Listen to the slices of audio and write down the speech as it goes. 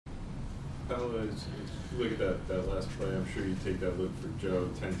Paolo, as you look at that last play, I'm sure you take that look for Joe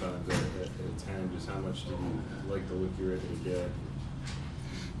 10 times out of 10. Just how much do you like the look you're able to get?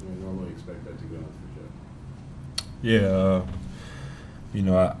 You normally expect that to go on for Joe. Yeah,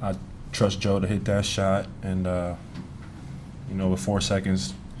 I trust Joe to hit that shot, and with 4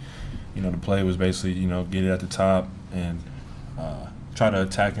 seconds, the play was basically get it at the top and try to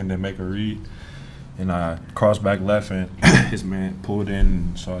attack and then make a read. And I crossed back left, and his man pulled in,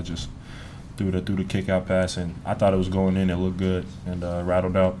 and so I just threw the kick out pass, and I thought it was going in. It looked good and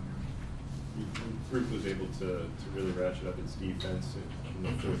rattled out. The group was able to really ratchet up its defense in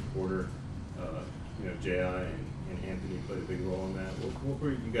the fourth quarter. J.I. and Anthony played a big role in that. What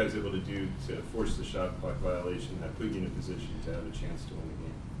were you guys able to do to force the shot clock violation that put you in a position to have a chance to win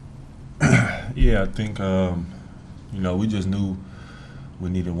the game? Yeah, I think we just knew we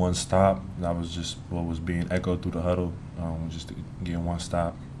needed one stop. That was just what was being echoed through the huddle, just to get one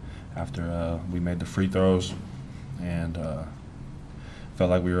stop after we made the free throws, and felt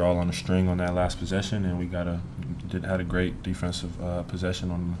like we were all on a string on that last possession, and we had a great defensive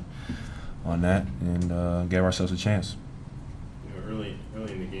possession on that, and gave ourselves a chance. Early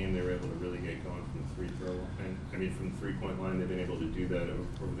in the game, they were able to really get going from the free throw line. From the three-point line, they've been able to do that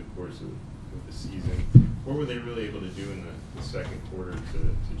over the course of the season. What were they really able to do in the second quarter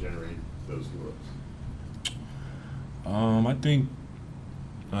to generate those looks? I think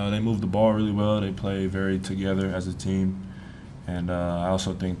they moved the ball really well. They played very together as a team. And I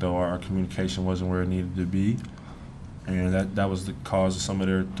also think, though, our communication wasn't where it needed to be. And that was the cause of some of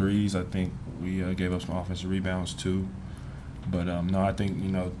their threes. I think we gave up some offensive rebounds, too. But, no, I think,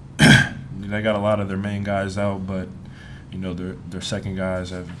 they got a lot of their main guys out, but, their second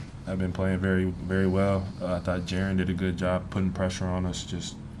guys have been playing very, very well. I thought Jaren did a good job putting pressure on us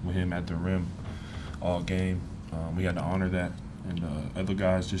just with him at the rim all game. We had to honor that, and other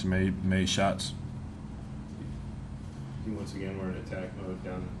guys just made shots. You once again were in attack mode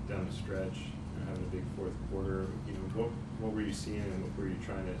down the stretch, having a big fourth quarter. What were you seeing, and what were you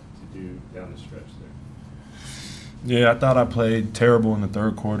trying to do down the stretch there? Yeah, I thought I played terrible in the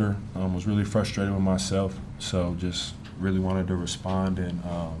third quarter. Was really frustrated with myself, so just really wanted to respond and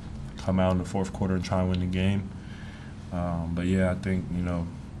come out in the fourth quarter and try and win the game. But yeah, I think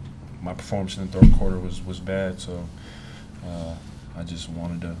my performance in the third quarter was bad, so I just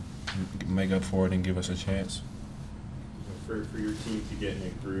wanted to make up for it and give us a chance. For your team to get in a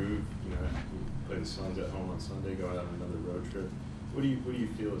groove, you play the Suns at home on Sunday, go out on another road trip. What do you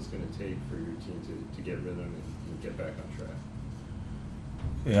feel it's going to take for your team to get rhythm and get back on track?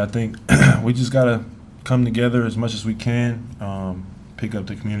 Yeah, I think we just got to come together as much as we can, pick up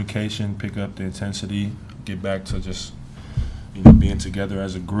the communication, pick up the intensity, get back to just being together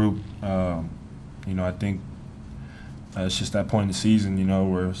as a group. I think it's just that point in the season,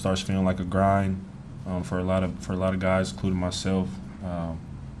 where it starts feeling like a grind for a lot of guys, including myself.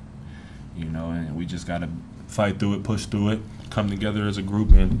 And we just got to fight through it, push through it, come together as a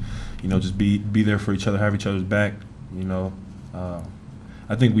group, and just be there for each other, have each other's back.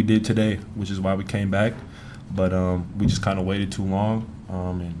 I think we did today, which is why we came back, but we just kind of waited too long,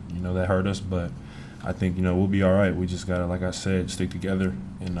 and that hurt us. But I think we'll be all right. We just gotta, like I said, stick together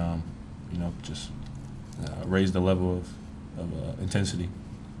and just raise the level of intensity.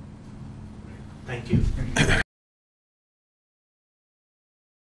 Thank you.